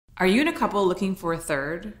Are you in a couple looking for a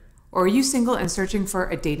third? Or are you single and searching for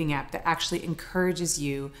a dating app that actually encourages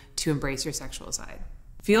you to embrace your sexual side?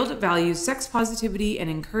 Field values sex positivity and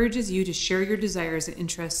encourages you to share your desires and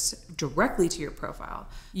interests directly to your profile.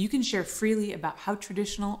 You can share freely about how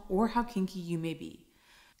traditional or how kinky you may be.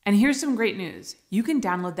 And here's some great news. You can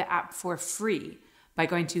download the app for free by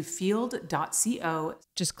going to field.co.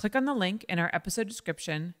 Just click on the link in our episode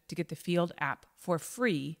description to get the Field app for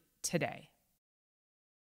free today.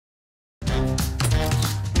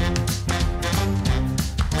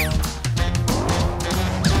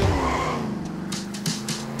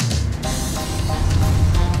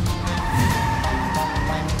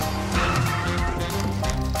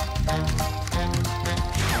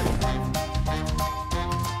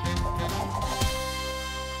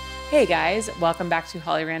 Hey guys, welcome back to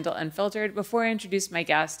Holly Randall Unfiltered. Before I introduce my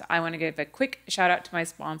guest, I want to give a quick shout out to my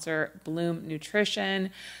sponsor, Bloom Nutrition.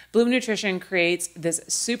 Bloom Nutrition creates this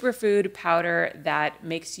superfood powder that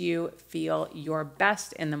makes you feel your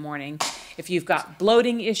best in the morning. If you've got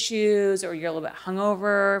bloating issues or you're a little bit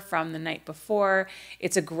hungover from the night before,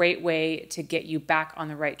 it's a great way to get you back on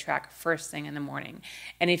the right track first thing in the morning.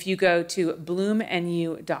 And if you go to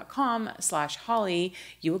bloomnu.com/Holly,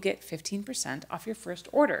 you will get 15% off your first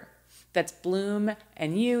order. That's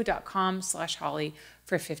bloomnu.com/Holly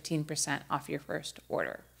for 15% off your first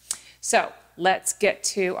order. So let's get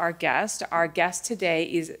to our guest. Our guest today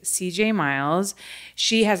is CJ Miles.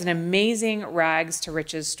 She has an amazing rags to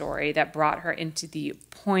riches story that brought her into the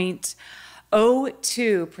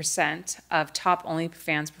 0.02% of top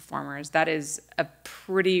OnlyFans performers. That is a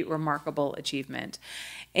pretty remarkable achievement.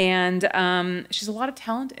 And she's a lot of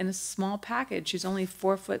talent in a small package. She's only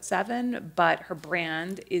 4'7", but her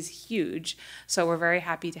brand is huge. So we're very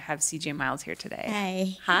happy to have CJ Miles here today.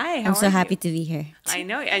 Hi. Hi. I'm so happy to be here. I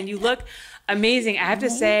know. And you look amazing. I have to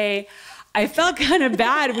say, I felt kind of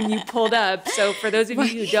bad when you pulled up. So for those of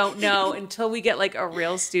you who don't know, until we get like a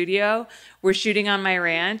real studio, we're shooting on my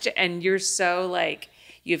ranch and you're so like,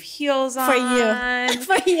 you have heels on. For you.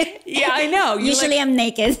 Yeah, I know. Usually I'm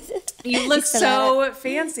naked. You look so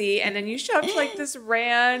fancy, and then you show up to like this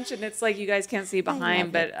ranch, and it's like you guys can't see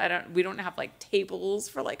behind, but we don't have like tables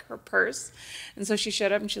for like her purse, and so she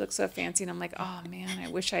showed up and she looked so fancy, and I'm like, oh man, I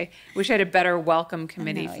wish I had a better welcome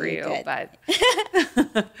committee for you, good. But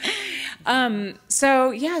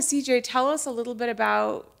so yeah, CJ, tell us a little bit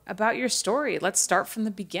about your story. Let's start from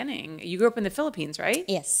the beginning. You grew up in the Philippines, right?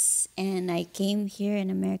 Yes, and I came here in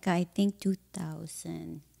America, I think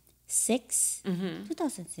 2006.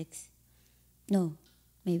 2006. No,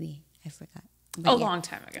 maybe. I forgot. But long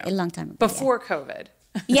time ago. A long time ago. Before COVID.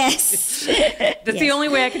 Yes. That's the only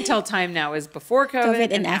way I can tell time now is before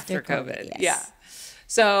COVID and after COVID. Yes. Yeah.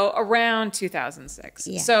 So around 2006.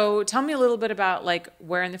 Yeah. So tell me a little bit about like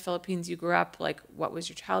where in the Philippines you grew up. Like what was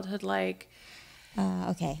your childhood like?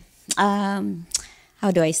 Okay.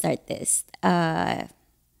 How do I start this?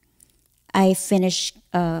 I finished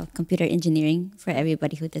computer engineering for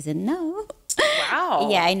everybody who doesn't know. Wow.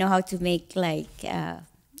 Yeah, I know how to make like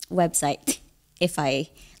website if I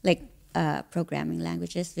like programming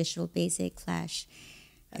languages, Visual Basic, Flash.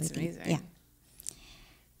 That's everything. amazing. Yeah.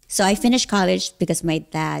 So I finished college because my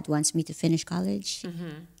dad wants me to finish college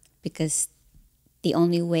because the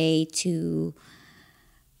only way to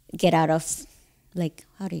get out of like,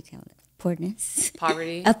 how do you call it? Poorness?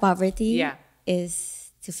 Poverty. Poverty. Yeah. Is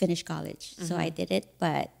to finish college. So I did it,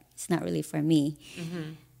 but it's not really for me.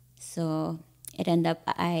 So it ended up,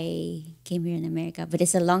 I came here in America, but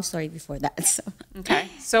it's a long story before that. So. Okay.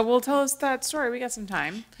 So we'll tell us that story. We got some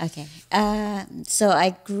time. Okay. So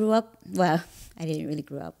I grew up, well, I didn't really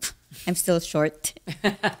grow up. I'm still short.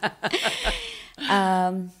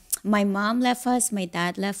 My mom left us, my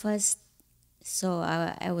dad left us. So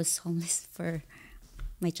I was homeless for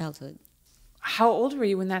my childhood. How old were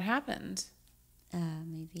you when that happened?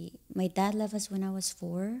 Maybe my dad left us when I was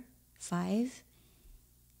 4, 5,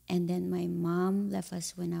 and then my mom left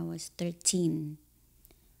us when I was 13.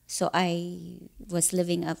 So I was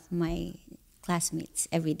living up my classmates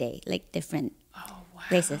every day, like different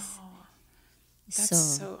places.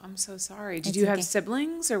 I'm so sorry. Did you have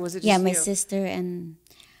siblings or was it just yeah, you? my sister and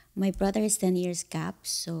my brother is 10 years gap,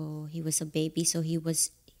 so he was a baby, so he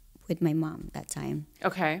was with my mom that time.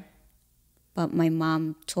 Okay. But my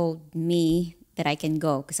mom told me that I can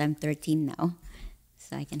go because I'm 13 now.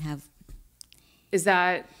 So I can have... Is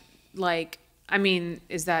that like, I mean,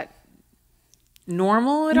 is that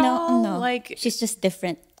normal at all? No. Like, she's just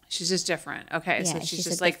different. She's just different. Okay. Yeah, So she's she's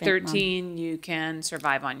just a like different 13, you can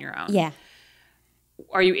survive on your own. Yeah.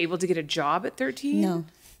 Are you able to get a job at 13? No.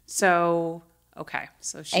 So Okay.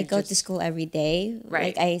 So I go to school every day.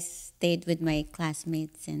 Right. Like I stayed with my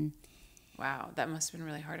classmates and Wow, that must have been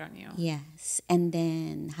really hard on you. yes. And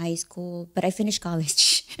then high school, but I finished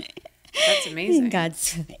college. That's amazing.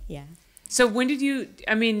 God's yeah. So when did you,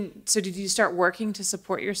 I mean, so did you start working to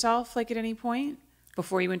support yourself like at any point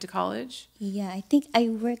before you went to college? Yeah, I think I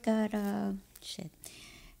work at shit.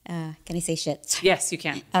 Can I say shit? Yes, you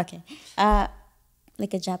can. Okay.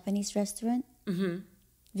 Like a Japanese restaurant. Mm-hmm.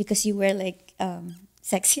 Because you wear like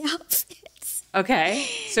sexy outfits. Okay.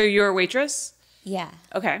 So you're a waitress? Yeah.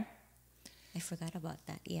 Okay. I forgot about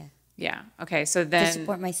that. Yeah. Yeah. Okay. So then. To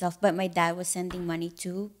support myself, but my dad was sending money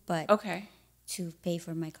too, but Okay. to pay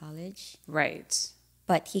for my college. Right.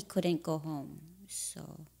 But he couldn't go home,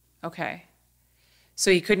 so. Okay.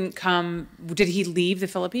 So he couldn't come. Did he leave the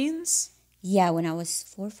Philippines? Yeah, when I was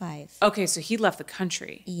 4 or 5. Okay. So he left the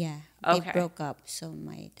country. Yeah. Okay. They broke up. So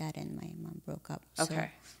my dad and my mom broke up. So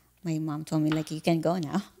Okay. my mom told me, like, you can go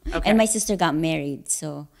now. Okay. And my sister got married,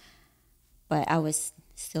 so. But I was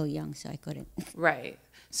still young, so I couldn't. Right.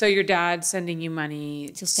 So your dad sending you money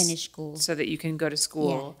To finish school. so that you can go to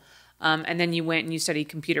school. And then you went and you studied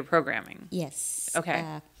computer programming. Yes.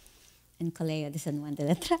 Okay. In Colegio de San Juan de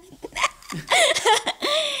Letras.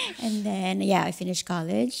 And then, yeah, I finished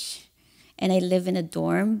college. And I live in a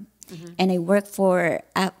dorm. Mm-hmm. And I work for,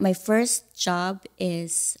 my first job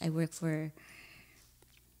is, I work for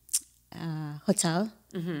hotel.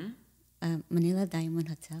 Mm-hmm. Manila Diamond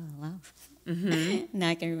Hotel. Wow. Mm-hmm. Now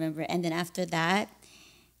I can remember. And then after that,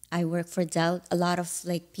 I work for Dell. A lot of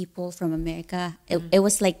like people from America. It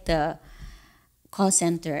was like the call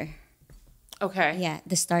center. Okay. Yeah,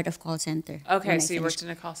 the start of call center. Okay, so you worked in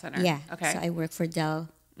a call center. Yeah. Okay. So I work for Dell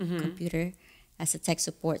Computer as a tech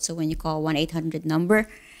support. So when you call 1-800 number,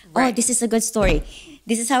 Right. oh, this is a good story.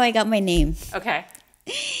 This is how I got my name. Okay.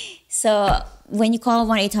 So when you call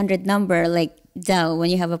 1-800 number, like Dell, when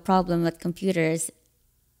you have a problem with computers,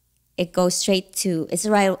 it goes straight to,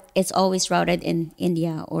 it's always routed in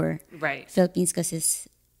India or Right. Philippines because it's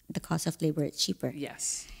the cost of labor is cheaper.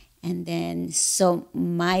 Yes. And then, so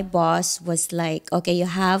my boss was like, okay, you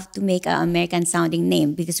have to make an American sounding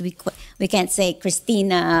name because we can't say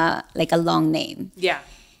Christina, like a long name. Yeah.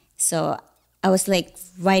 So I was like,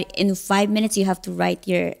 right, in 5 minutes, you have to write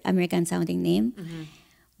your American sounding name,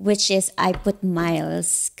 which is, I put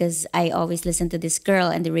Miles because I always listen to this girl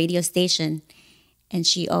and the radio station. And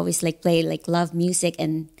she always like play like love music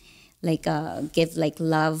and like give like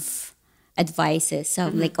love advices. So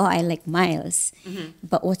I'm like, oh, I like Miles.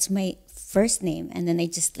 But what's my first name? And then I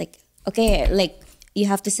just like, okay, like you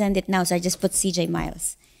have to send it now. So I just put CJ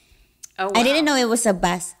Miles. Oh, wow. I didn't know it was a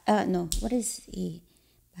what is a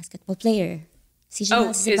basketball player? CJ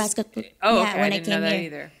Miles is a basketball. Oh, yeah, okay. when I didn't know that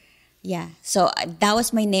either. Yeah. So that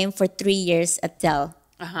was my name for 3 years at Dell.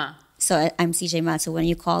 Uh-huh. So I'm CJ Miles. So when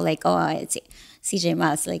you call like, oh, it's CJ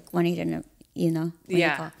Miles, like 1-800, you know, when you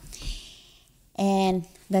call. And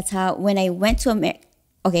that's how, when I went to America,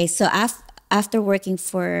 okay, so after working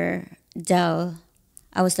for Dell,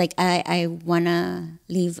 I was like, I want to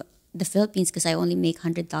leave the Philippines because I only make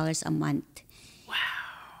 $100 a month. Wow.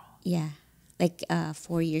 Yeah, like a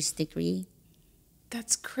 4 years degree.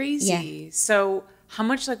 That's crazy. Yeah. So how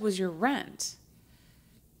much like was your rent?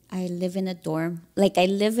 I live in a dorm. Like I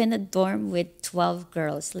live in a dorm with 12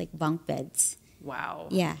 girls, like bunk beds. Wow.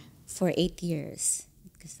 Yeah, for 8 years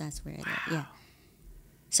because that's where I live. Yeah.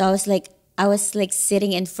 So I was like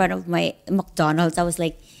sitting in front of my McDonald's. I was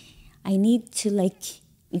like, I need to like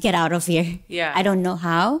get out of here. Yeah. I don't know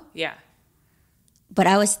how. Yeah. But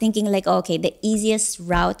I was thinking like, okay, the easiest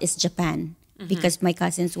route is Japan because my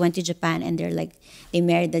cousins went to Japan and they're like, they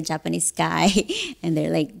married the Japanese guy and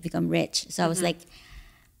they're like become rich. So I was like,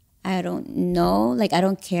 I don't know. Like, I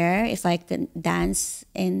don't care if I can dance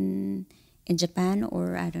in Japan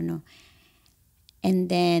or I don't know. And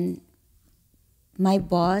then my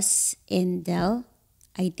boss in Dell,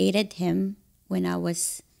 I dated him when I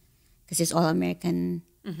was, because it's all American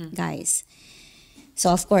guys.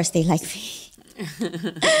 So of course they like me.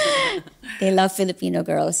 They love Filipino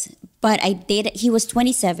girls. But I dated, he was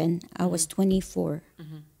 27, I was 24.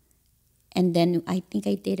 And then I think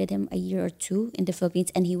I dated him a year or two in the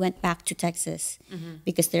Philippines and he went back to Texas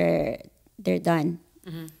because they're done.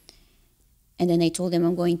 And then I told him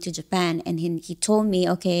I'm going to Japan and he told me,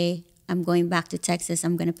 okay, I'm going back to Texas.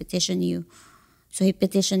 I'm going to petition you. So he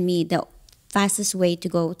petitioned me. The fastest way to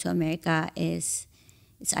go to America is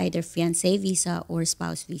it's either fiancé visa or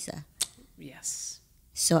spouse visa. Yes.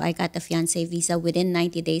 So I got the fiancé visa. Within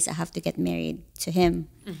 90 days, I have to get married to him.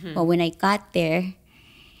 But when I got there,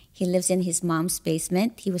 he lives in his mom's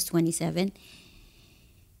basement. He was 27.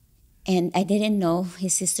 And I didn't know.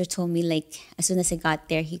 His sister told me like as soon as I got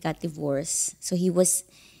there, he got divorced. So he was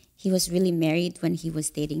really married when he was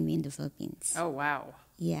dating me in the Philippines. Oh, wow.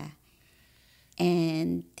 Yeah.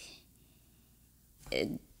 And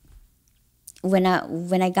when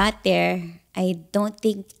I got there,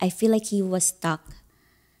 I feel like he was stuck.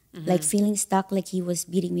 Like feeling stuck, like he was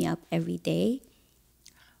beating me up every day.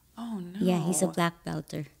 Oh, no. Yeah, he's a black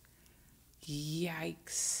belter.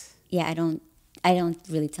 Yikes. Yeah, I don't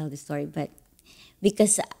really tell the story, but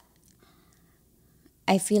because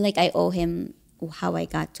I feel like I owe him how I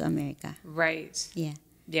got to America. Right. Yeah.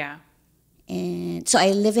 Yeah. And so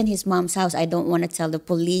I live in his mom's house. I don't want to tell the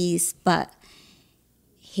police, but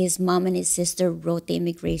his mom and his sister wrote the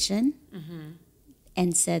immigration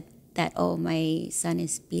and said that, oh, my son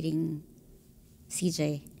is beating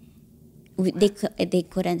CJ. They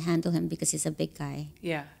couldn't handle him because he's a big guy.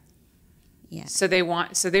 Yeah. Yeah. So they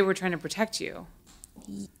were trying to protect you.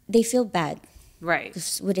 They feel bad. Right.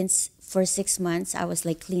 For 6 months, I was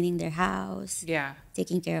like cleaning their house. Yeah.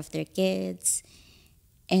 Taking care of their kids.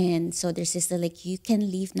 And so their sister like, you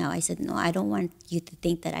can leave now. I said, no, I don't want you to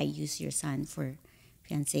think that I use your son for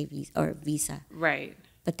fiancé visa or visa. Right.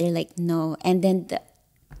 But they're like, no. And then the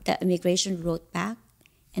immigration wrote back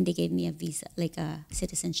and they gave me a visa, like a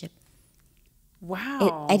citizenship.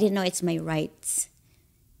 Wow. I didn't know it's my rights.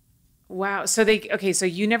 Wow. So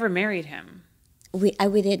you never married him.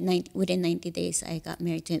 Within 90 days, I got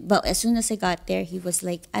married to him. But as soon as I got there, he was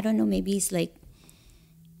like, I don't know, maybe he's like,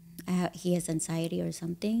 he has anxiety or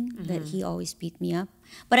something, that he always beat me up.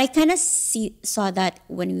 But I kind of saw that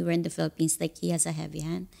when we were in the Philippines, like he has a heavy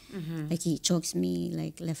hand. Like he chokes me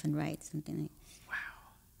like left and right, something like. Wow.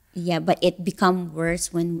 Yeah, but it become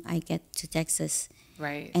worse when I get to Texas.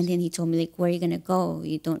 Right. And then he told me like, where are you going to go?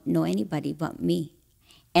 You don't know anybody but me.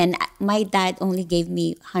 And my dad only gave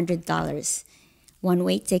me $100,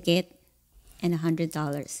 one-way ticket and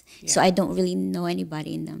 $100. Yeah. So I don't really know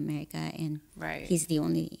anybody in America, and Right. he's the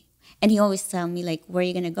only. And he always tell me like, where are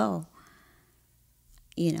you gonna go?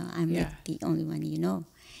 You know, I'm like the only one you know.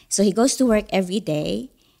 So he goes to work every day,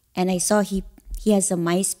 and I saw he has a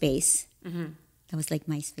MySpace. That was like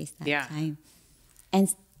MySpace that time.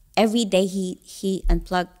 And every day he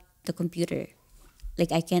unplugged the computer.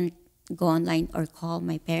 Like I can go online or call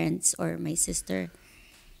my parents or my sister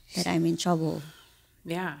that I'm in trouble.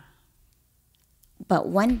 Yeah. But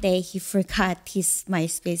one day he forgot his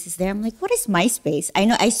MySpace is there. I'm like, what is MySpace?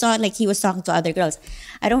 I saw like he was talking to other girls.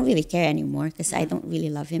 I don't really care anymore because I don't really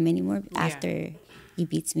love him anymore after he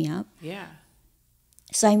beats me up. Yeah.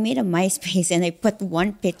 So I made a MySpace and I put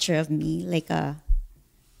one picture of me,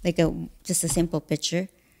 just a simple picture.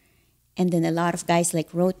 And then a lot of guys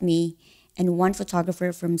like wrote me, and one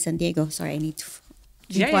photographer from San Diego. Sorry, I need to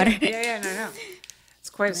drink water. No. It's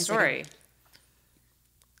quite a story.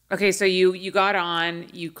 Okay, so you got on,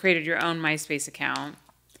 you created your own MySpace account.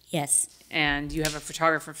 Yes. And you have a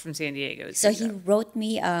photographer from San Diego. So he wrote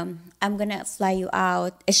me, I'm going to fly you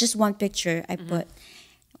out. It's just one picture I put.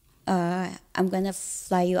 I'm going to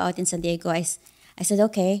fly you out in San Diego. I said,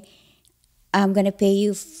 okay, I'm going to pay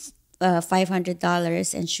you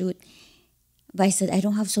 $500 and shoot. But I said, I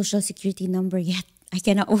don't have social security number yet. I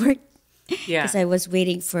cannot work. Yeah. Because I was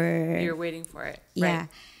waiting for... You're waiting for it. Yeah. Right.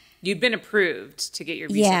 You'd been approved to get your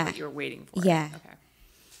visa, but you were waiting for it. Yeah. Okay.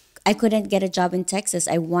 I couldn't get a job in Texas.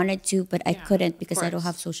 I wanted to, but I couldn't because I don't course.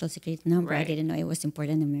 have social security number. Right. I didn't know it was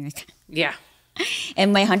important in America. Yeah.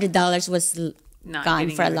 And my $100 was Not gone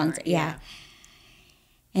getting for a you long anywhere. time. Yeah.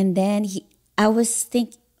 And then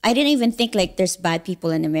I didn't even think like there's bad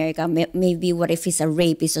people in America. Maybe what if he's a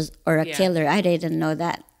rapist or a killer? I didn't know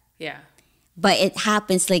that. Yeah. But it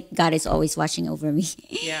happens like God is always watching over me.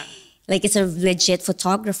 Yeah. Like it's a legit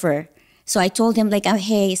photographer. So I told him like, oh,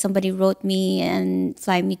 hey, somebody wrote me and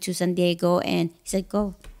fly me to San Diego. And he said,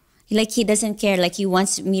 go. He doesn't care. Like he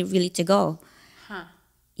wants me really to go. Huh.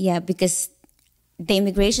 Yeah, because the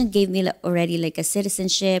immigration gave me already like a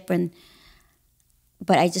citizenship,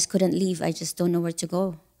 but I just couldn't leave. I just don't know where to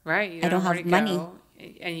go. Right. You I don't know where have to money. go,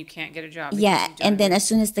 and you can't get a job. Yeah, and then as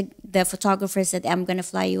soon as the photographer said, I'm going to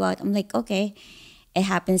fly you out, I'm like, okay. It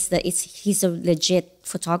happens that he's a legit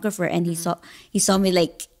photographer, and he saw me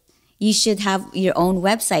like, you should have your own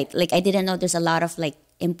website. Like I didn't know there's a lot of like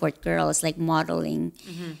import girls like modeling.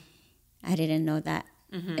 I didn't know that.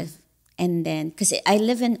 And then because I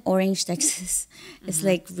live in Orange, Texas, it's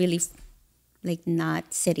like really like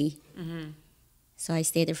not city. So I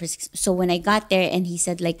stayed there for 6. So when I got there and he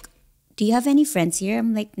said like, do you have any friends here?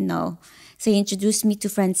 I'm like, no. So he introduced me to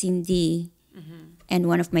Francine D and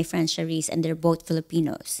one of my friends, Charisse, and they're both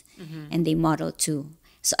Filipinos and they model too.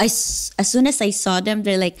 So as soon as I saw them,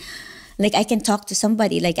 they're like like I can talk to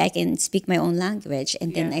somebody, like I can speak my own language.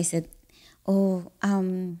 And then I said, oh,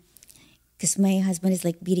 because my husband is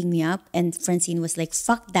like beating me up. And Francine was like,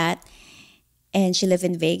 fuck that. And she lived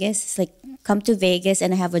in Vegas. It's like, come to Vegas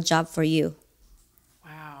and I have a job for you.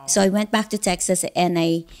 Wow. So I went back to Texas and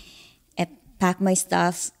I packed my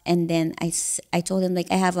stuff. And then I told him,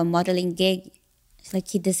 like, I have a modeling gig. It's like,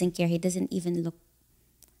 he doesn't care. He doesn't even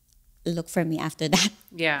look for me after that.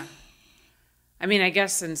 Yeah. I mean, I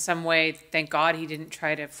guess in some way, thank God he didn't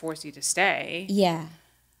try to force you to stay. Yeah.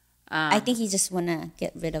 I think he just want to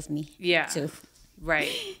get rid of me. Yeah. Too.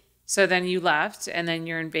 Right. So then you left, and then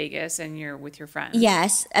you're in Vegas, and you're with your friends.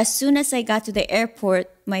 Yes. As soon as I got to the airport,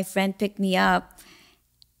 my friend picked me up,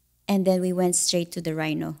 and then we went straight to the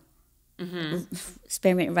Rhino.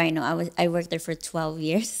 Spearmint Rhino. I worked there for 12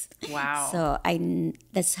 years. Wow. So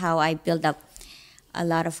that's how I built up. A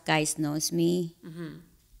lot of guys knows me.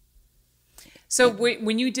 So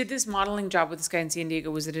when you did this modeling job with this guy in San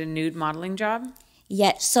Diego, was it a nude modeling job?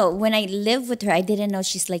 Yeah. So when I lived with her, I didn't know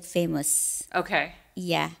she's like famous. Okay.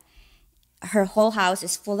 Yeah. Her whole house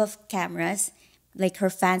is full of cameras. Like her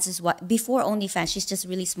fans is before OnlyFans, she's just a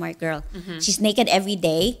really smart girl. She's naked every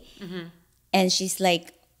day. And she's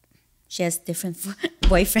like, she has different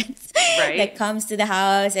boyfriends that comes to the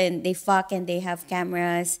house and they fuck and they have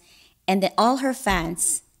cameras. And then all her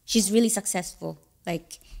fans, she's really successful.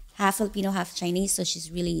 Like half Filipino, half Chinese. So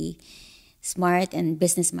she's really smart and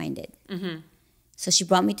business-minded. So she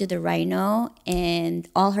brought me to the Rhino and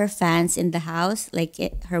all her fans in the house, like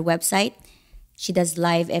her website. She does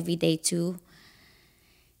live every day too.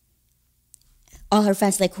 All her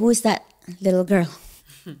fans like, who is that little girl?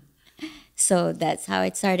 So that's how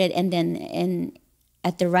it started. And then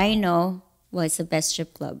at the Rhino was the best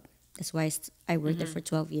strip club. That's why I worked there for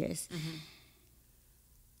 12 years.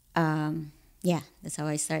 Yeah, that's how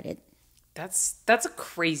I started. That's a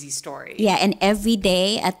crazy story. Yeah, and every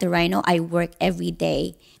day at the Rhino, I work every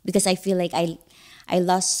day because I feel like I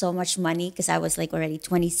lost so much money because I was like already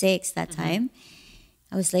 26 that time.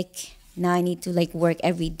 I was like, now I need to like work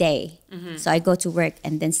every day. So I go to work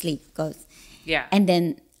and then sleep. Yeah. And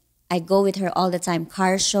then I go with her all the time.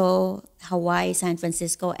 Car show, Hawaii, San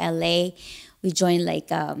Francisco, LA. We joined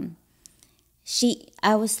like, I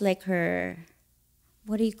was like her,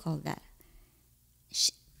 what do you call that?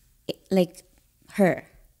 Like her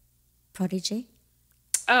protege.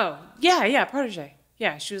 Oh, yeah, protege.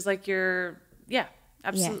 Yeah, she was like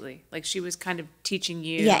absolutely. Like she was kind of teaching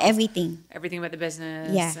you. Yeah, everything about the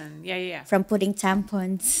business. Yeah. And yeah. From putting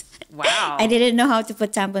tampons. Wow. I didn't know how to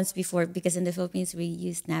put tampons before because in the Philippines we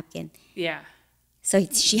use napkin. Yeah. So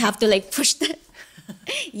she have to like push the.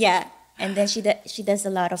 Yeah, and then she does a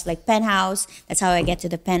lot of like Penthouse. That's how I get to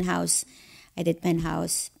the Penthouse. I did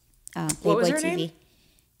Penthouse. Playboy What was her TV. name?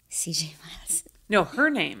 CJ Miles. No, her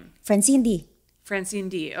name. Francine D. Francine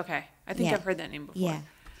D. Okay. I think Yeah. I've heard that name before. Yeah.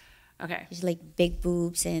 Okay. She's like big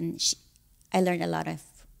boobs, and I learned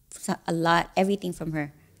everything from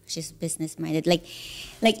her. She's business minded. Like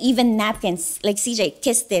even napkins. Like CJ,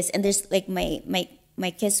 kiss this, and there's like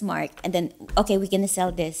my kiss mark, and then okay, we're gonna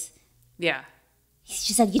sell this. Yeah.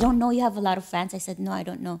 She said, "You don't know you have a lot of fans." I said, "No, I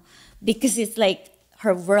don't know," because it's like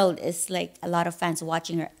her world is like a lot of fans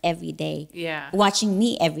watching her every day. Yeah. Watching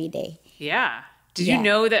me every day. Yeah. Did you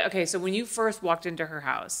know that? Okay, so when you first walked into her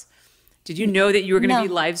house, did you know that you were going to be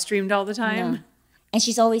live streamed all the time? No. And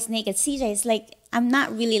she's always naked. CJ, it's like, I'm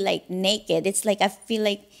not really like naked. It's like, I feel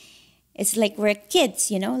like, it's like we're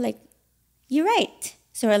kids, you know? Like, you're right.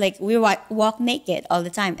 So we're like, we walk naked all the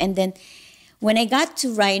time. And then when I got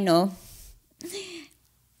to Rhino,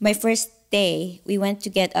 my first day, we went to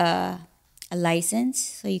get a license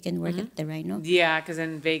so you can work at the Rhino. Yeah, because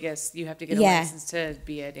in Vegas, you have to get a license to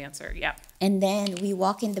be a dancer. Yeah. And then we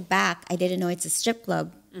walk in the back. I didn't know it's a strip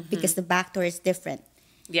club because the back door is different.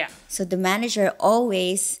 Yeah. So the manager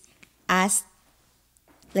always asked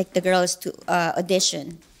like the girls to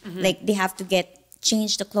audition. Like they have to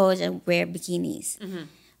change the clothes and wear bikinis.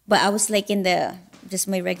 But I was like in just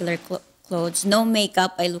my regular clothes, no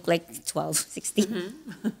makeup. I look like 12, 16,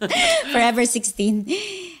 forever 16.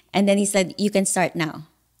 And then he said, you can start now.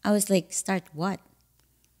 I was like, start what?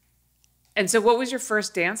 And so what was your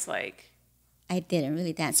first dance like? I didn't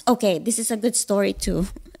really dance. Okay, this is a good story too.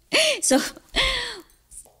 So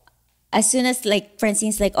as soon as like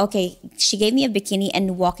Francine's like, okay, she gave me a bikini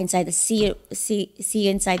and walk inside. See you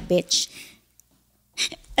inside, bitch.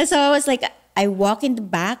 And so I was like, I walk in the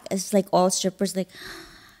back. It's like all strippers like,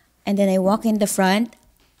 and then I walk in the front.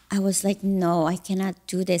 I was like, no, I cannot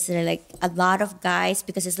do this. There are like a lot of guys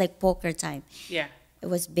because it's like poker time. Yeah. It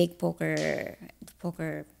was big poker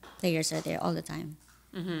players are there all the time.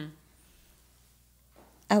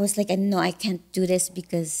 I was like, no, I can't do this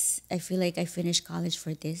because I feel like I finished college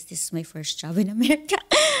for this. This is my first job in America.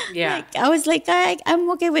 Yeah. Like, I was like, I'm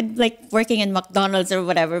okay with like working in McDonald's or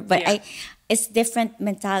whatever, but Yeah. it's different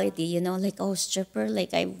mentality, you know, like, oh, stripper,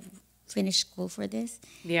 like I finished school for this.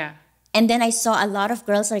 Yeah. And then I saw a lot of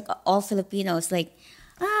girls, like all Filipinos, like,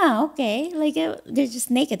 okay, like they're just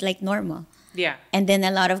naked, like normal. Yeah. And then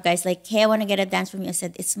a lot of guys like, hey, I want to get a dance from you. I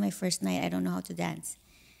said, it's my first night. I don't know how to dance.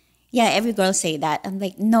 Yeah, every girl say that. I'm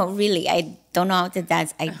like, no, really, I don't know how to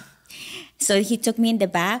dance. So he took me in the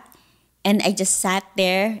back, and I just sat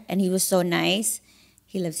there, and he was so nice.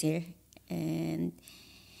 He lives here, and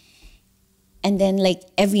then like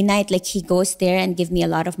every night, like he goes there and give me a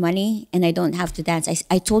lot of money, and I don't have to dance.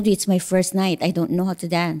 I told you it's my first night. I don't know how to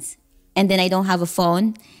dance, and then I don't have a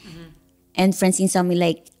phone. And Francine saw me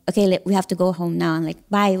like, okay, we have to go home now. I'm like,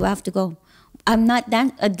 bye, we have to go. I'm not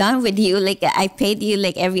done with you. Like, I paid you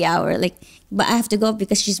like every hour. Like, but I have to go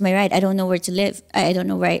because she's my ride. I don't know where to live. I don't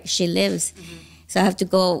know where she lives. So I have to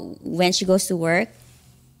go when she goes to work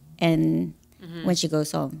and when she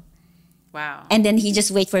goes home. Wow. And then he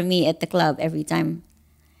just wait for me at the club every time.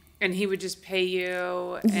 And he would just pay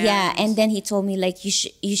you. Yeah, and then he told me like,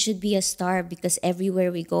 you should be a star because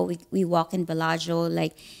everywhere we go, we walk in Bellagio,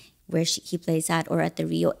 like where he plays at, or at the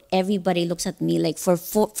Rio, everybody looks at me like from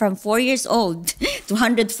 4 years old to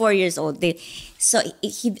 104 years old.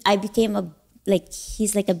 I became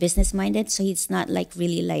he's like a business minded, so he's not like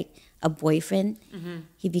really like a boyfriend.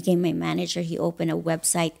 He became my manager. He opened a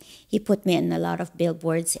website. He put me in a lot of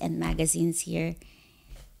billboards and magazines here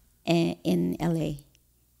in LA.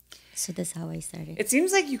 So that's how I started. It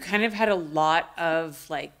seems like you kind of had a lot of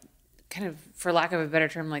like, kind of, for lack of a better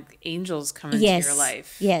term, like angels come into your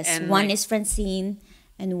life. Yes, and one like, is Francine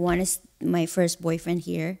and one is my first boyfriend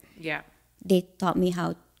here. Yeah. They taught me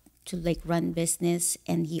how to like run business,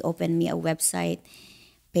 and he opened me a website,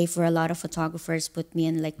 pay for a lot of photographers, put me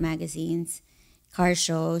in like magazines, car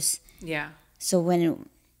shows. Yeah. So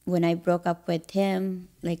when I broke up with him,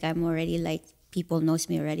 like I'm already like, people knows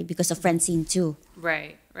me already because of Francine too.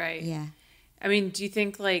 Right. Yeah. I mean, do you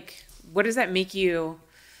think like, what does that make you,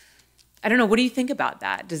 I don't know, what do you think about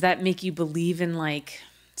that? Does that make you believe in like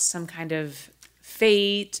some kind of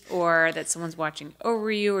fate, or that someone's watching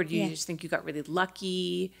over you, or do you just think you got really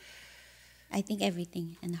lucky? I think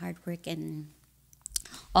everything, and hard work, and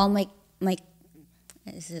all my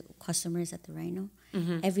customers at the Rhino,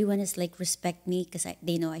 everyone is like respect me because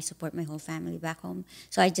they know I support my whole family back home.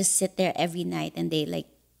 So I just sit there every night, and they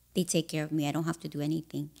take care of me. I don't have to do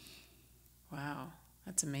anything. Wow,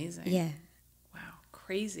 that's amazing. Yeah. Wow,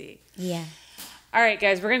 crazy. Yeah. All right,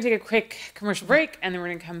 guys, we're going to take a quick commercial break, and then we're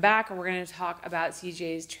going to come back, and we're going to talk about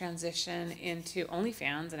CJ's transition into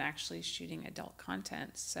OnlyFans and actually shooting adult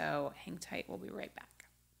content. So hang tight. We'll be right back.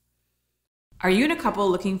 Are you and a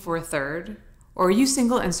couple looking for a third? Or are you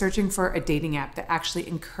single and searching for a dating app that actually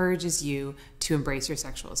encourages you to embrace your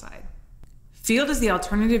sexual side? Field is the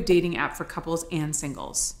alternative dating app for couples and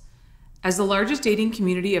singles. As the largest dating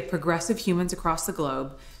community of progressive humans across the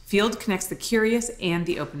globe, Field connects the curious and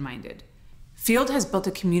the open-minded. Field has built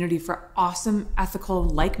a community for awesome, ethical,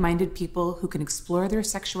 like-minded people who can explore their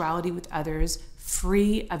sexuality with others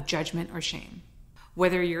free of judgment or shame.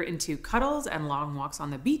 Whether you're into cuddles and long walks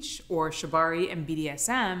on the beach or shibari and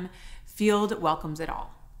BDSM, Field welcomes it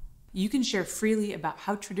all. You can share freely about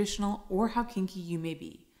how traditional or how kinky you may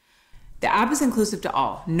be. The app is inclusive to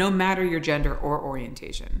all, no matter your gender or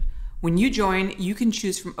orientation. When you join, you can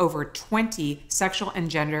choose from over 20 sexual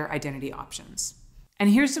and gender identity options. And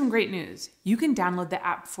here's some great news. You can download the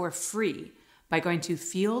app for free by going to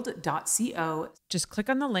field.co. Just click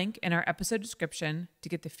on the link in our episode description to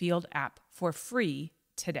get the Field app for free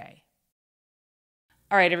today.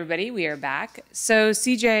 All right, everybody, we are back. So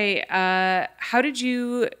CJ, how did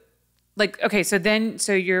you,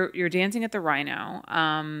 so you're dancing at the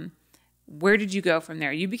Rhino. Where did you go from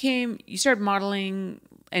there? You started modeling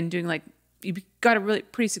and doing you got a really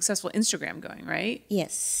pretty successful Instagram going, right?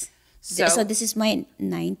 Yes. So this is my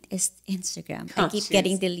 9th Instagram. I keep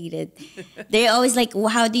getting deleted. They're always like, well,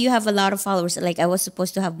 how do you have a lot of followers? Like, I was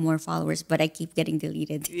supposed to have more followers, but I keep getting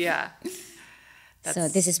deleted. Yeah. So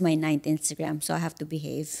this is my 9th Instagram, so I have to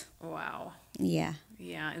behave. Wow. Yeah.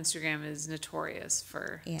 Yeah, Instagram is notorious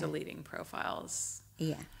for deleting profiles.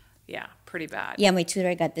 Yeah. Yeah, pretty bad. Yeah, my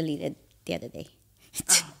Twitter got deleted the other day.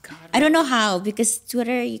 Oh, God. I don't know how, because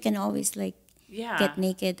Twitter, you can always Yeah. get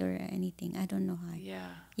naked or anything. I don't know how. Yeah.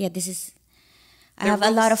 Yeah, I have a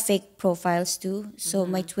lot of fake profiles too. So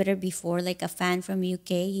my Twitter before, like a fan from UK,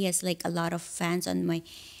 he has like a lot of fans on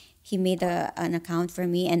he made an account for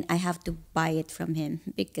me, and I have to buy it from him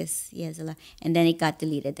because he has a lot. And then it got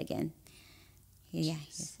deleted again. Yeah.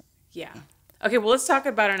 Yeah. Okay, well, let's talk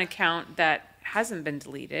about an account that hasn't been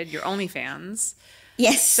deleted, your OnlyFans.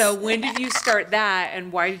 Yes. So when did you start that,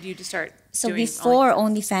 and why did you just start So doing before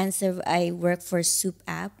OnlyFans, I worked for Soup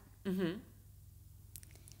app. Mm-hmm.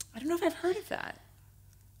 I don't know if I've heard of that.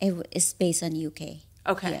 It's based on UK.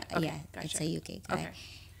 Okay. Yeah, Okay. yeah, Gotcha. it's a UK guy. Okay.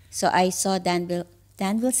 So I saw Dan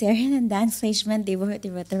Bilzerian and Dan Fleischman. They were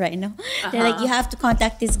the Rhino. They're like, you have to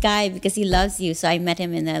contact this guy because he loves you. So I met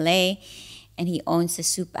him in LA, and he owns the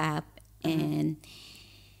Soup app, and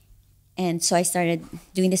so I started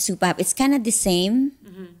doing the Soup app. It's kind of the same,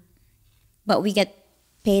 but we get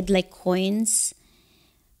paid like coins.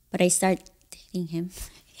 But I started dating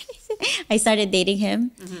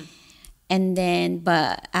him. And then,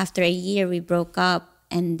 but after a year, we broke up.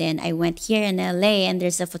 And then I went here in LA, and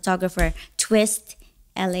there's a photographer, Twist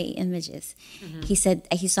LA Images. He said,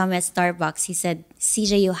 he saw me at Starbucks. He said,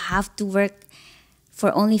 CJ, you have to work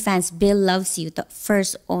for OnlyFans. Bill loves you. The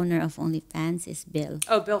first owner of OnlyFans is Bill.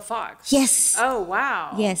 Oh, Bill Fox. Yes. Oh,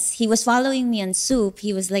 wow. Yes. He was following me on Soup.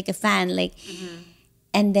 He was like a fan.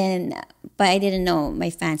 And then, but I didn't know my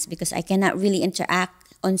fans because I cannot really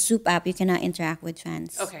interact on Soup app. You cannot interact with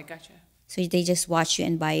fans. Okay, gotcha. So they just watch you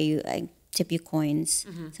and buy you, tip you coins,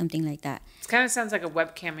 something like that. It kind of sounds like a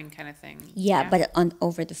webcamming kind of thing. Yeah, but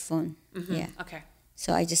over the phone. Yeah. Okay.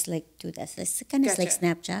 So I just like do that. It's kind of like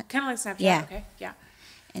Snapchat. Kind of like Snapchat. Yeah. Okay. Yeah.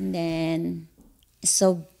 And then,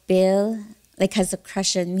 so Bill like has a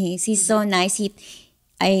crush on me. He's so nice.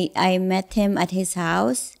 I met him at his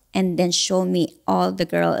house, and then showed me all the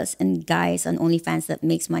girls and guys on OnlyFans that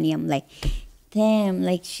makes money. I'm like, damn.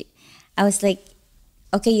 Like, I was like,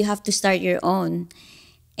 okay, you have to start your own.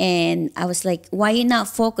 And I was like, why you not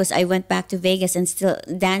focused? I went back to Vegas and still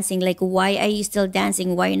dancing. Like, why are you still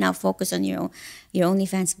dancing? Why you not focused on your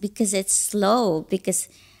OnlyFans? Because it's slow. Because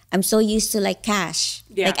I'm so used to like cash.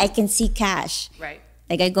 Yeah. Like I can see cash. Right.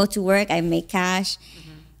 Like I go to work, I make cash.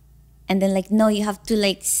 And then like, no, you have to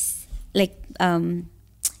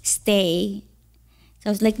stay. So I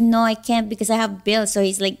was like, no, I can't because I have bills. So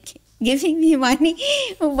he's like giving me money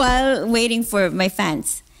while waiting for my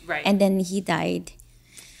fans. Right. And then he died.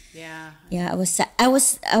 Yeah. Yeah, I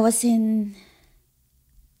was in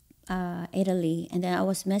Italy, and then I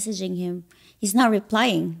was messaging him. He's not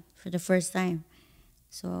replying for the first time.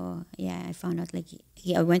 So yeah, I found out like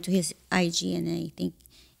I went to his IG, and I think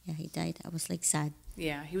he died. I was like sad.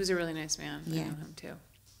 Yeah, he was a really nice man. Yeah. I know him too.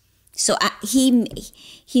 So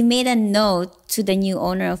he made a note to the new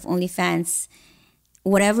owner of OnlyFans,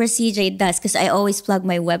 whatever CJ does, because I always plug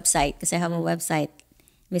my website because I have a website,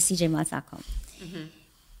 MissCJMals.com.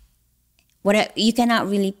 You cannot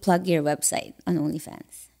really plug your website on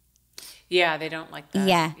OnlyFans. Yeah, they don't like that.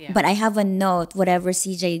 Yeah, but I have a note. Whatever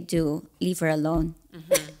CJ do, leave her alone.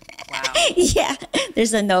 Wow. Yeah,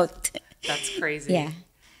 there's a note. That's crazy. Yeah.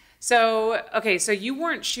 So, okay, so you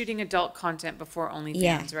weren't shooting adult content before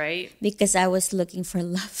OnlyFans, right? Because I was looking for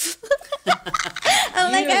love. You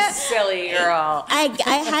silly girl.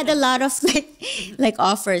 I had a lot of like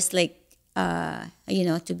offers, like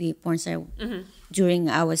to be a porn star during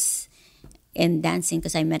I was in dancing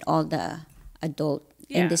because I met all the adult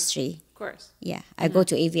industry. Of course. Yeah, I go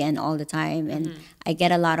to AVN all the time, and I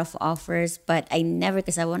get a lot of offers, but I never,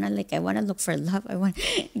 because I wanna look for love. I want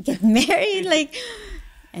to get married,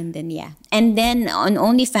 and then on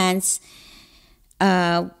OnlyFans,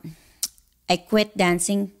 I quit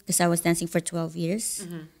dancing because I was dancing for 12 years.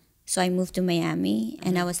 So I moved to Miami,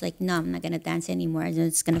 and I was like, no, I'm not gonna dance anymore. I'm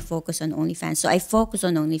just gonna focus on OnlyFans. So I focused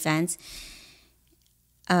on OnlyFans.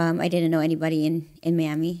 I didn't know anybody in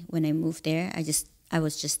Miami when I moved there. I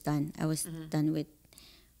was just done. I was done with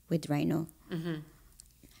Rhino.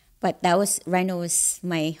 But Rhino was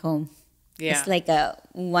my home. Yeah. It's like a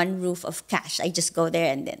one roof of cash. I just go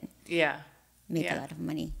there and then make a lot of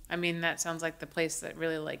money. I mean, that sounds like the place that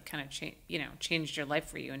really kind of changed your life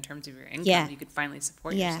for you in terms of your income. Yeah. You could finally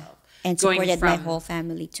support yourself. And supported my whole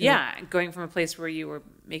family too. Yeah, going from a place where you were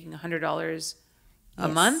making $100 a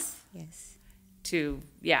month. Yes. To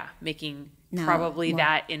making now, probably more.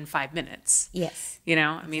 that in 5 minutes. Yes.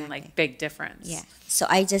 I mean, like big difference. Yeah. So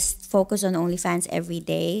I just focus on OnlyFans every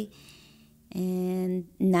day. And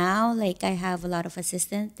now I have a lot of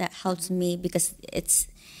assistants that helps me because it's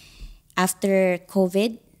after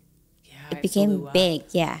COVID, it became big.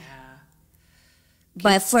 Yeah.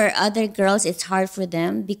 But for other girls, it's hard for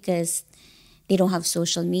them because they don't have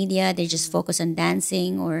social media. They just focus on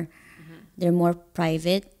dancing, or they're more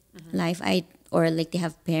private life. Or they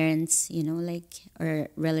have parents, or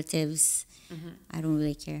relatives. I don't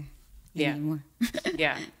really care anymore.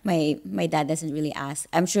 Yeah. My dad doesn't really ask.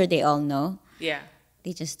 I'm sure they all know. Yeah.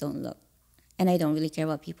 They just don't look. And I don't really care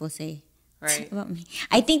what people say. Right. about me.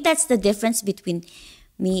 I think that's the difference between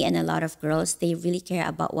me and a lot of girls. They really care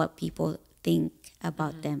about what people think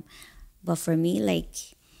about them. But for me,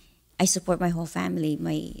 like, I support my whole family,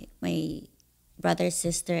 my brother,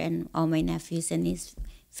 sister, and all my nephews and niece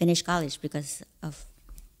finished college because of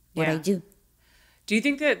what I do. Do you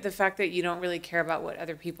think that the fact that you don't really care about what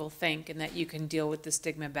other people think and that you can deal with the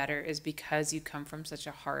stigma better is because you come from such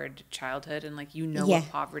a hard childhood and like you know what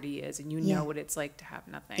poverty is and you know what it's like to have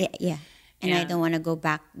nothing? Yeah. And I don't want to go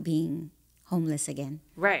back being homeless again.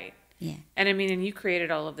 Right. Yeah. And I mean, and you created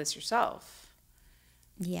all of this yourself.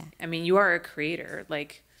 Yeah. I mean, you are a creator.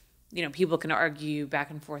 Like, you know, people can argue back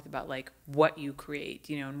and forth about like what you create,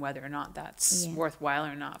 you know, and whether or not that's worthwhile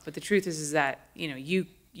or not. But the truth is that, you know, you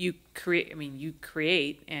create, I mean, you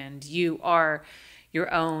create and you are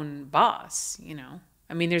your own boss, you know.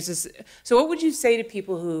 I mean, there's this, so what would you say to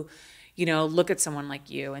people who, you know, look at someone like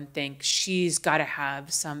you and think she's got to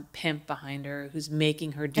have some pimp behind her who's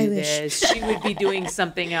making her do this. She would be doing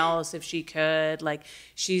something else if she could. Like,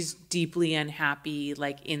 she's deeply unhappy,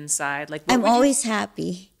 like, inside. Like, I'm always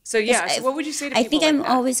happy. So, yeah. So what would you say to people I think like I'm that?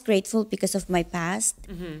 always grateful because of my past,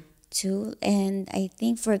 too. And I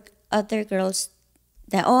think for other girls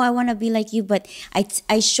that, I want to be like you. But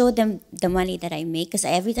I show them the money that I make. Because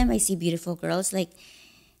every time I see beautiful girls, like,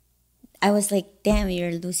 I was like, damn,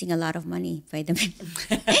 you're losing a lot of money by the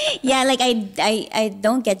minute. Yeah, like I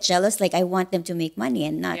don't get jealous. Like I want them to make money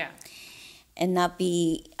and not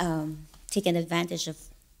be taken advantage of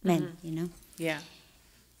men, you know? Yeah.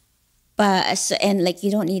 But and like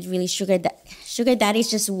you don't need really sugar daddy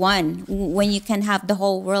is just one when you can have the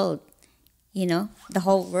whole world, you know, the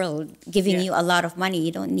whole world giving you a lot of money.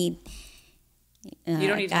 You don't need you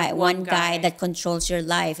don't need one guy that controls your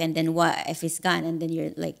life, and then what if he's gone and then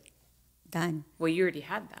you're like done. Well, you already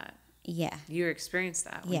had that. Yeah. You experienced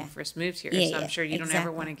that when you first moved here. Yeah, so I'm sure you don't ever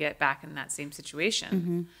want to get back in that same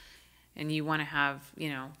situation. And you want to have, you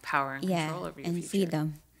know, power and control over your and future.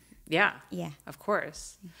 freedom. Yeah. Yeah. Of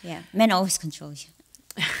course. Yeah. Men always control you.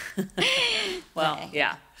 Well,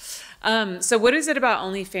 yeah. So what is it about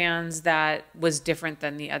OnlyFans that was different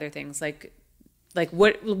than the other things? Like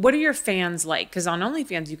what are your fans like? Because on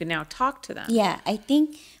OnlyFans, you can now talk to them. Yeah. I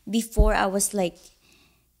think before I was like,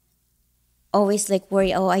 always like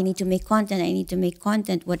worry, I need to make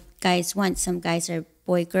content, what guys want. Some guys are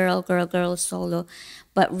boy, girl, solo.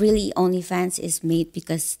 But really OnlyFans is made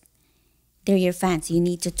because they're your fans. You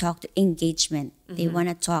need to talk to engagement. They want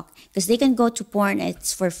to talk. Because they can go to porn,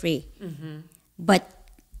 it's for free. But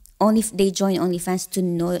only they join OnlyFans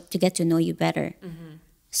to get to know you better.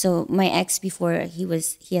 So my ex before, he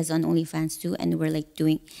has on OnlyFans too, and we're like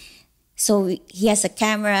doing, so he has a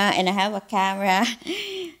camera and I have a camera.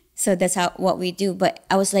 So that's what we do. But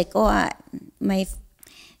I was like,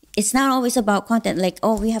 it's not always about content. Like,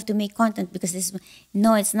 we have to make content because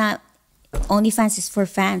no, it's not. OnlyFans is for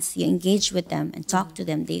fans. You engage with them and talk to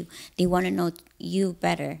them. They want to know you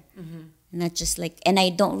better. Not just like, and I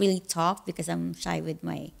don't really talk because I'm shy with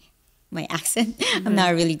my accent. I'm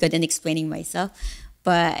not really good in explaining myself.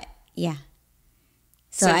 But yeah.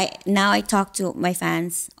 So I talk to my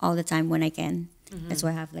fans all the time when I can. That's why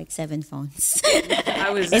I have like 7 phones.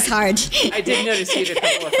 It's hard. I did notice you had a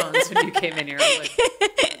couple of phones when you came in here. I was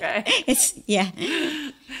like,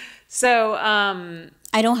 okay. So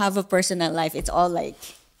I don't have a personal life. It's all like,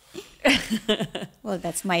 well,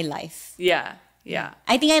 that's my life. Yeah.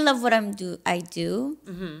 I think I love what I do.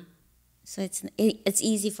 So it's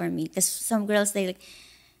easy for me because some girls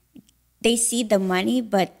they see the money,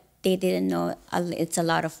 but they didn't know it's a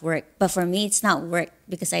lot of work. But for me, it's not work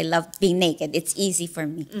because I love being naked. It's easy for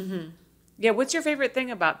me. Yeah. What's your favorite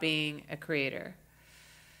thing about being a creator?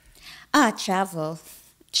 Travel,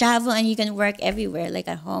 and you can work everywhere, like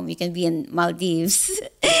at home. You can be in Maldives,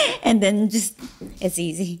 and then it's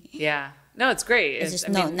easy. Yeah. No, it's great. It's just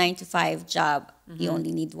 9 to 5 job. You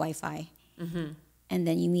only need Wi-Fi, and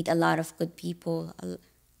then you meet a lot of good people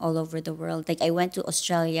all over the world. Like I went to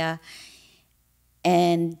Australia.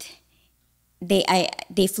 And they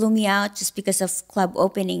flew me out just because of club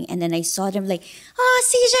opening, and then I saw them like,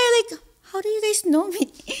 CJ, like, how do you guys know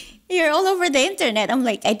me? You're all over the internet. I'm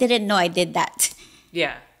like, I didn't know I did that.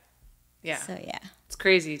 Yeah. So yeah, it's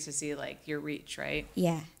crazy to see like your reach, right?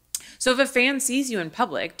 Yeah. So if a fan sees you in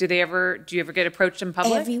public, do you ever get approached in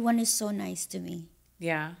public? Everyone is so nice to me.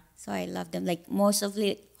 Yeah. So I love them. Like most of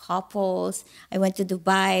the couples, I went to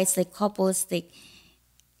Dubai. It's like couples, like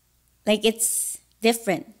it's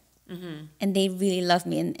different. And they really love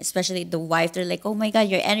me, and especially the wife. They're like, oh my God,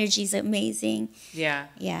 your energy is amazing. Yeah.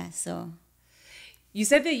 So you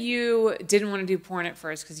said that you didn't want to do porn at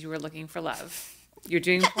first because you were looking for love. You're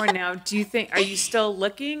doing porn now. Are you still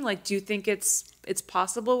looking? Like, do you think it's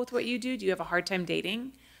possible with what you do? Do you have a hard time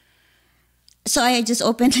dating? So I just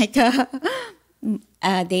opened like a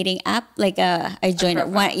dating app. Like I joined it.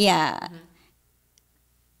 One, yeah. Mm-hmm.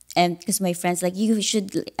 And because my friends like, you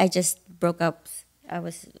should, I just broke up. I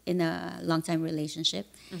was in a long time relationship.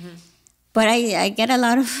 Mm-hmm. But I get a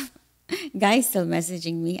lot of guys still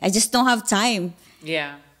messaging me. I just don't have time.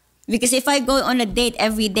 Yeah. Because if I go on a date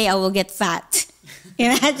every day, I will get fat.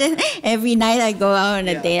 Imagine every night I go out on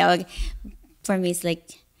a date. For me, it's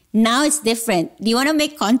like, now it's different. Do you want to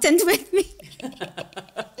make content with me?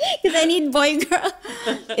 Because I need boy, girl.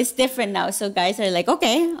 It's different now. So guys are like,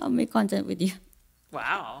 okay, I'll make content with you.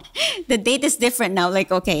 Wow. The date is different now.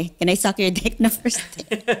 Like, okay, can I suck your dick in the first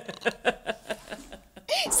day?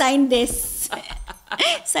 Sign this.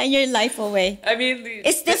 Sign your life away. I mean,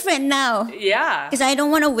 it's different now. Yeah. Because I don't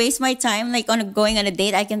want to waste my time like going on a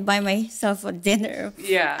date. I can buy myself a dinner.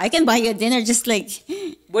 Yeah. I can buy you a dinner just like.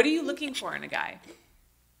 What are you looking for in a guy?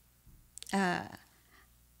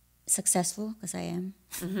 Successful, because I am.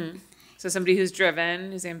 Mm-hmm. So somebody who's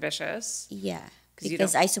driven, who's ambitious. Yeah.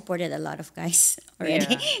 Because I supported a lot of guys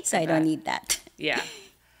already. So I don't need that. Yeah.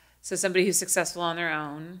 So somebody who's successful on their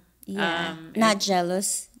own. Yeah. Not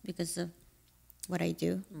jealous because of what I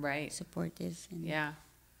do. Right. Supportive. And yeah.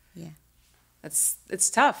 Yeah. It's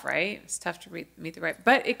tough, right? It's tough to meet the right.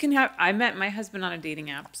 But it can have. I met my husband on a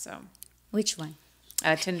dating app, so. Which one?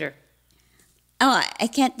 Tinder. Oh, I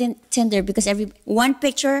can't Tinder because one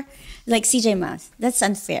picture, like CJ Mouse. That's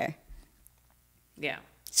unfair. Yeah.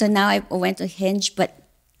 So now I went to Hinge, but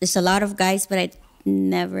there's a lot of guys, but I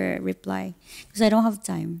never reply because I don't have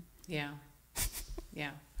time. Yeah.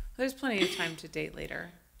 Yeah. There's plenty of time to date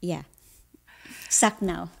later. Yeah. Suck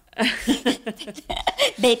now.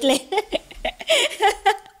 Date later.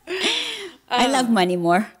 I love money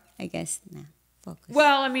more, I guess. Nah, focus.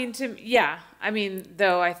 Well, I mean,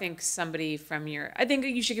 though I think somebody I think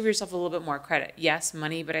you should give yourself a little bit more credit. Yes,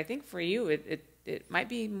 money, but I think for you, it might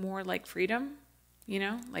be more like freedom.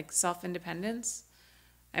 Like self-independence.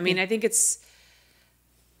 I mean, I think it's,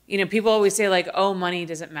 people always say like, oh, money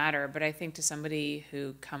doesn't matter. But I think to somebody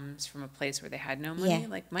who comes from a place where they had no money,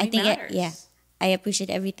 like money matters. I appreciate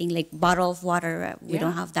everything, like bottle of water. We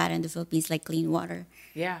don't have that in the Philippines, like clean water.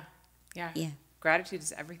 Yeah. Yeah. Yeah. Gratitude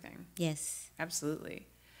is everything. Yes. Absolutely.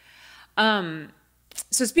 So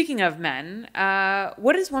speaking of men,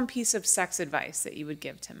 what is one piece of sex advice that you would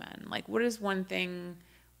give to men? Like, what is one thing...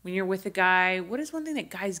 When you're with a guy, what is one thing that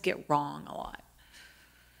guys get wrong a lot?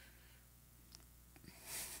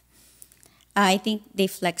 I think they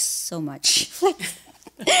flex so much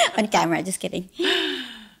on camera. Just kidding.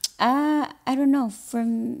 I don't know. For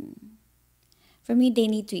me, they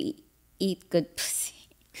need to eat good pussy.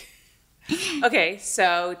 Okay,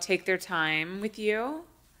 so take their time with you.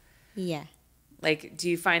 Yeah. Like, do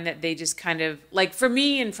you find that they just kind of like for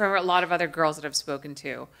me and for a lot of other girls that I've spoken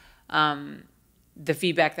to? The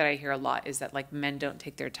feedback that I hear a lot is that like men don't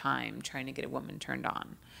take their time trying to get a woman turned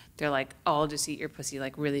on. They're like, oh, I'll just eat your pussy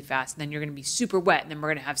like really fast, and then you're gonna be super wet, and then we're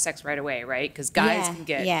gonna have sex right away, right? Because guys can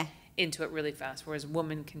get into it really fast, whereas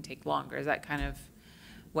women can take longer. Is that kind of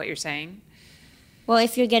what you're saying? Well,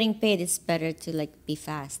 if you're getting paid, it's better to like be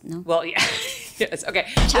fast, no? Well, yeah. Yes. Okay.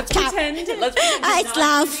 Let's pretend you're not doing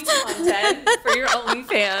content for your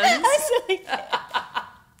OnlyFans.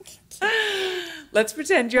 Let's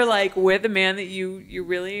pretend you're like with a man that you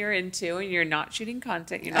really are into, and you're not shooting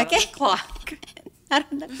content. You're not on the clock.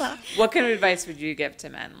 Not on the clock. What kind of advice would you give to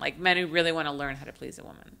men, like men who really want to learn how to please a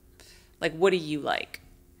woman? Like, what do you like?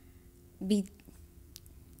 Be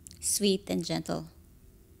sweet and gentle.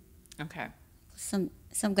 Okay. Some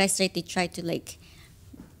guys try to like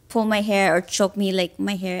pull my hair or choke me. Like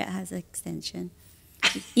my hair has an extension.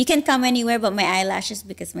 You can come anywhere but my eyelashes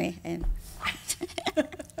because my.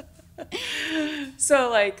 So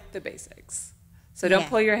like the basics. So don't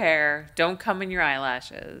pull your hair. Don't come in your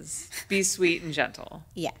eyelashes. Be sweet and gentle.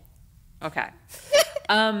 Yeah. Okay.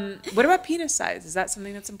 What about penis size? Is that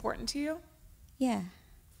something that's important to you? Yeah.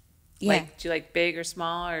 Like, do you like big or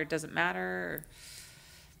small, or it doesn't matter? Or?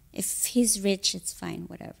 If he's rich, it's fine.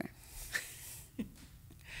 Whatever.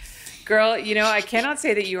 Girl, I cannot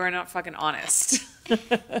say that you are not fucking honest.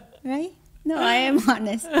 Right? No, I am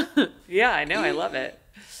honest. Yeah, I know. I love it.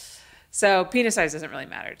 So penis size doesn't really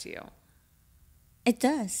matter to you. It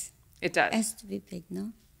does. It does. It has to be big,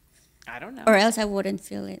 no? I don't know. Or else I wouldn't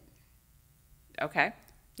feel it. Okay.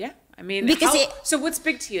 Yeah. I mean, so what's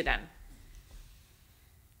big to you then?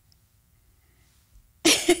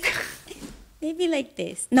 Maybe like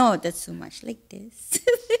this. No, that's too much. Like this.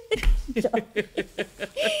 No,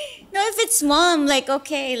 if it's small, I'm like,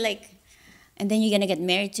 okay, like, And then you're gonna get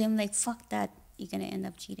married to him. Like, fuck that. You're gonna end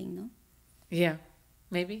up cheating, no? Yeah,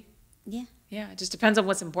 maybe. Yeah. Yeah, it just depends on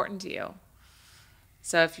what's important to you.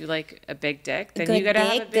 So if you like a big dick, then Good you gotta dick,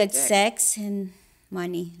 have a big good dick. sex, and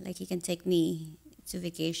money. Like, he can take me to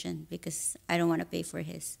vacation because I don't want to pay for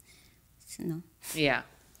his. So, no. Yeah.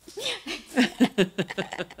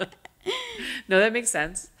 No, that makes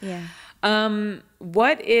sense. Yeah.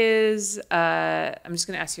 What is I'm just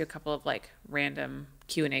gonna ask you a couple of like random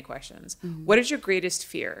Q&A questions. Mm-hmm. What is your greatest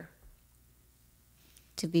fear?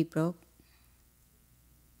 To be broke.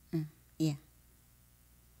 Yeah.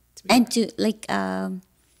 To be And broke. to, like,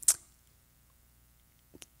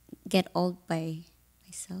 get old by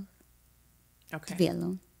myself. Okay. To be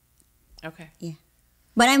alone. Okay. Yeah.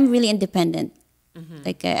 But I'm really independent. Mm-hmm.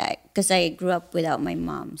 Like, because I grew up without my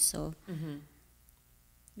mom, so. Mm-hmm.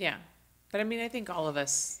 Yeah. But I mean, I think all of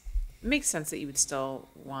us, it makes sense that you would still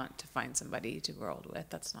want to find somebody to grow old with.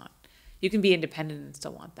 That's not, you can be independent and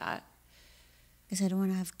still want that. Because I don't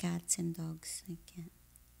want to have cats and dogs. I can't.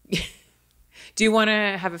 Do you want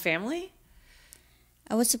to have a family?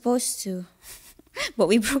 I was supposed to, but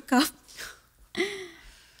we broke up.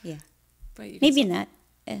 Yeah. But you can Maybe still- not.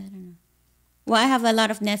 I don't know. Well, I have a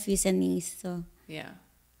lot of nephews and nieces, so Yeah.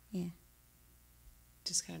 yeah.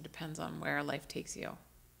 Just kind of depends on where life takes you.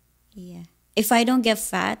 Yeah. If I don't get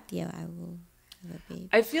fat, yeah, I will have a baby.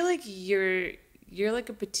 I feel like you're like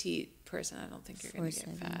a petite person. I don't think you're going to get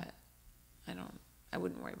 4'7". fat. I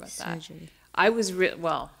wouldn't worry about Surgery. that. I was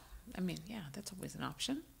well, I mean, yeah, that's always an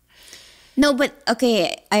option. No, but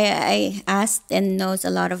okay, I asked and knows a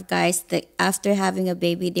lot of guys that after having a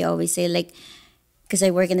baby, they always say like, because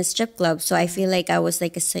I work in a strip club, so I feel like I was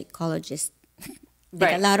like a psychologist.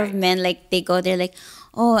 Like a lot of men, like they go there like,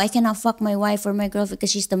 oh, I cannot fuck my wife or my girlfriend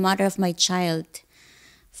because she's the mother of my child.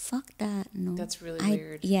 Fuck that, no. That's really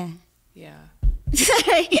weird. Yeah. Yeah.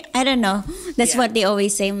 I don't know. That's Yeah. what they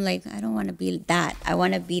always say. I'm like, I don't want to be that. I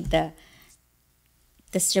want to be the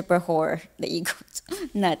stripper whore that you go to.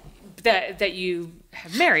 Not. That you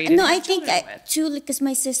have married. And No, have I think children with. too, because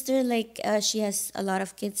my sister, like, she has a lot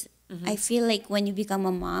of kids. Mm-hmm. I feel like when you become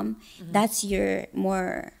a mom, that's your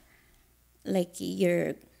more, like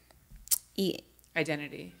your,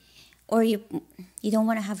 Identity. or you don't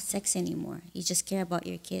want to have sex anymore. You just care about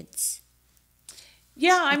your kids.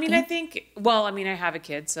 Yeah, I mean, I think, well, I mean, I have a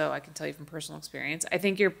kid, so I can tell you from personal experience. I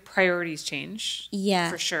think your priorities change. Yeah,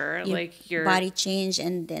 For sure. Your Like your body change,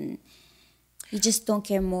 and then you just don't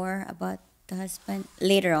care more about the husband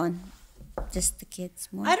later on. Just the kids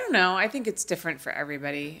more. I don't know. I think it's different for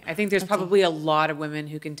everybody. I think there's probably a lot of women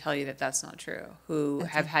who can tell you that that's not true, who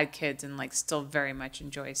have had kids and like still very much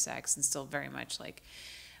enjoy sex and still very much like,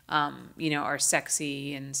 are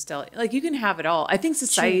sexy and still like you can have it all. I think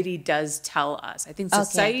society does tell us. I think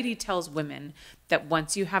society tells women that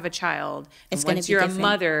once you have a child and It's gonna once be you're different. a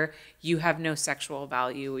mother, you have no sexual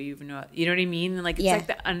value. You know what I mean? And like it's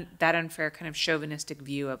like that unfair kind of chauvinistic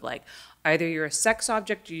view of like either you're a sex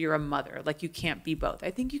object or you're a mother. Like you can't be both.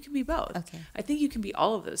 I think you can be both. Okay. I think you can be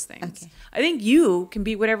all of those things. Okay. I think you can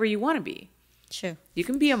be whatever you want to be. True. You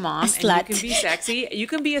can be a mom and slut. you can be sexy. You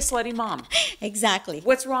can be a slutty mom. Exactly.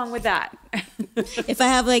 What's wrong with that? If I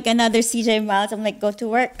have like another CJ Miles, I'm like, go to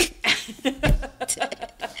work.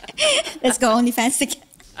 Let's go OnlyFans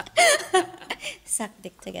together. Suck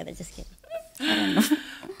dick together. Just kidding. I don't know.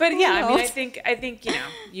 But yeah, I mean, knows? I think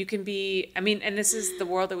you can be. I mean, and this is the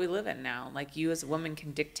world that we live in now. Like you as a woman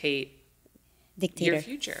can dictate Dictator. your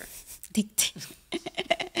future. Dictate.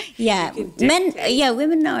 Yeah, You can men. dictate. Yeah,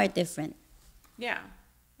 women now are different. Yeah,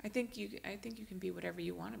 I think you can be whatever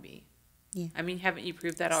you want to be. Yeah. I mean, haven't you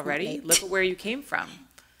proved that It's not already? late. Look at where you came from.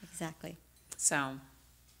 Exactly. So,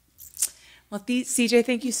 well, CJ,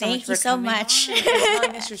 thank you so Thank much you for so coming much. on and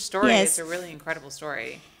telling us your story. Yes. It's a really incredible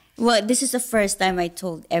story. Well, this is the first time I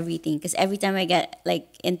told everything, because every time I get like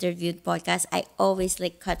interviewed podcast, I always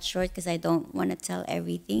like cut short because I don't want to tell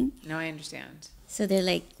everything. No, I understand. So they're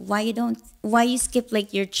like, why you skip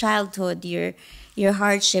like your childhood, your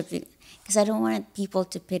hardship? Because I don't want people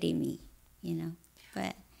to pity me,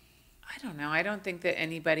 But I don't know. I don't think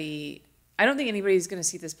anybody's going to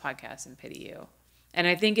see this podcast and pity you. And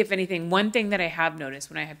I think if anything, one thing that I have noticed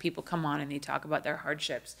when I have people come on and they talk about their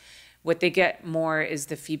hardships, what they get more is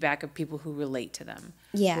the feedback of people who relate to them.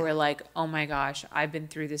 Yeah. Who are like, oh my gosh, I've been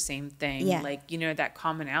through the same thing. Yeah. Like, that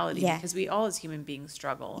commonality. Yeah. Because we all as human beings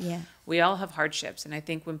struggle. Yeah. We all have hardships. And I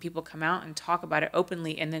think when people come out and talk about it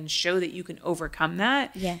openly and then show that you can overcome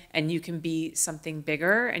that Yeah. and you can be something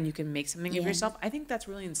bigger and you can make something of Yeah. yourself, I think that's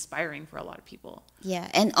really inspiring for a lot of people. yeah,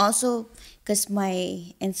 and also because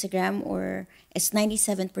my Instagram it's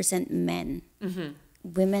 97% men. Mm-hmm.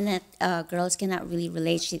 girls cannot really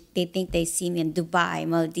relate. They think they see me in Dubai,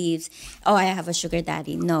 Maldives. Oh, I have a sugar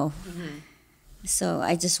daddy. No. So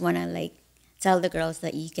I just want to like tell the girls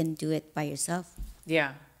that you can do it by yourself.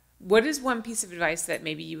 Yeah. What is one piece of advice that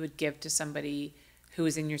maybe you would give to somebody who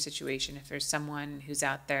is in your situation? If there's someone who's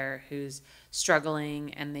out there who's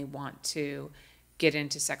struggling and they want to get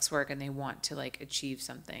into sex work and they want to like achieve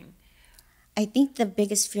something. I think the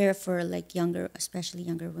biggest fear for like especially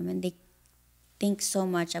younger women, they think so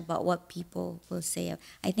much about what people will say.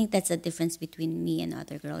 I think that's the difference between me and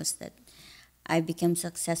other girls, that I become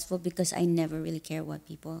successful because I never really care what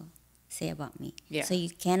people say about me. Yeah. So you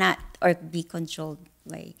cannot or be controlled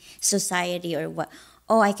by society or what.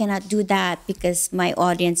 Oh, I cannot do that because my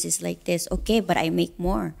audience is like this. Okay, but I make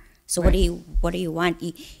more. So Right. what do you want?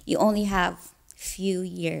 You only have few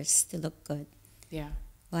years to look good. Yeah.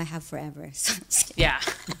 Well, I have forever. So, Yeah.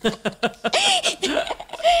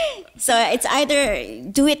 so it's either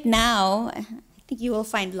do it now. I think you will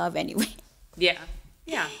find love anyway. Yeah.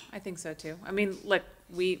 Yeah, I think so too. I mean, look,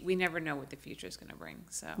 we never know what the future is going to bring.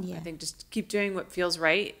 So Yeah. I think just keep doing what feels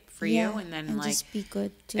right for you. And then like, just be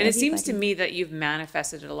good to and it seems to everybody. me that you've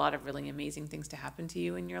manifested a lot of really amazing things to happen to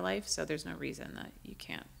you in your life. So there's no reason that you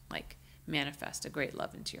can't like manifest a great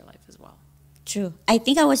love into your life as well. True. I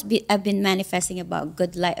think I've been manifesting about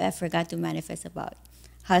good life. I forgot to manifest about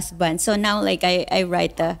husband. So now like I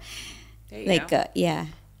write There you go.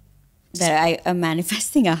 that I am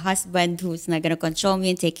manifesting a husband who's not gonna control me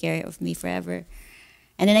and take care of me forever.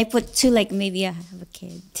 And then I put two, like maybe I have a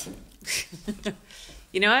kid.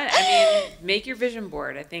 You know what? I mean, make your vision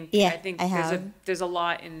board. I think have. there's a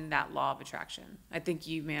lot in that law of attraction. I think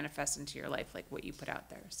you manifest into your life like what you put out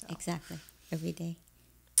there. So Exactly. Every day.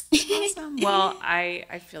 awesome. Well,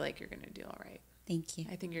 I feel like you're gonna do all right. Thank you.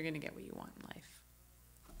 I think you're gonna get what you want in life.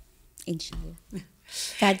 Inshallah.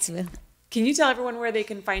 God's will. Can you tell everyone where they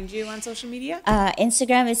can find you on social media?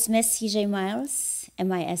 Instagram is Miss CJ Miles,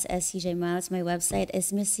 MISS CJ Miles. My website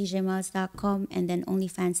is misscjmiles.com and then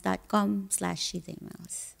onlyfans.com/CJ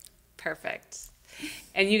Perfect.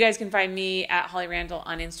 And you guys can find me at Holly Randall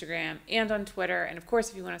on Instagram and on Twitter. And of course,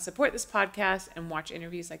 if you want to support this podcast and watch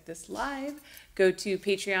interviews like this live, go to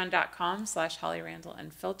patreon.com/Holly Randall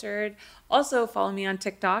Unfiltered. Also, follow me on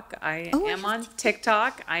TikTok. I am on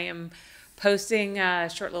TikTok. I am posting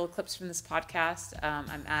short little clips from this podcast.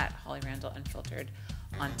 I'm at Holly Randall Unfiltered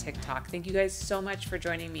on TikTok. Thank you guys so much for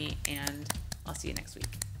joining me, and I'll see you next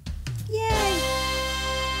week. Yay!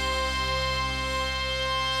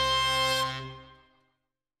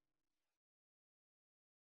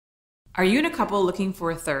 Are you in a couple looking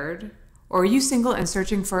for a third? Or are you single and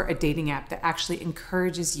searching for a dating app that actually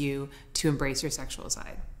encourages you to embrace your sexual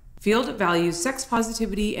side? Field values sex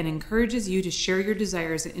positivity and encourages you to share your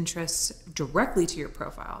desires and interests directly to your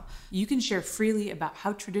profile. You can share freely about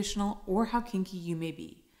how traditional or how kinky you may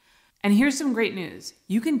be. And here's some great news.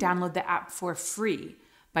 You can download the app for free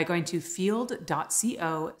by going to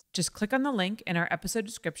field.co. Just click on the link in our episode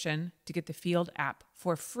description to get the Field app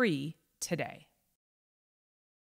for free today.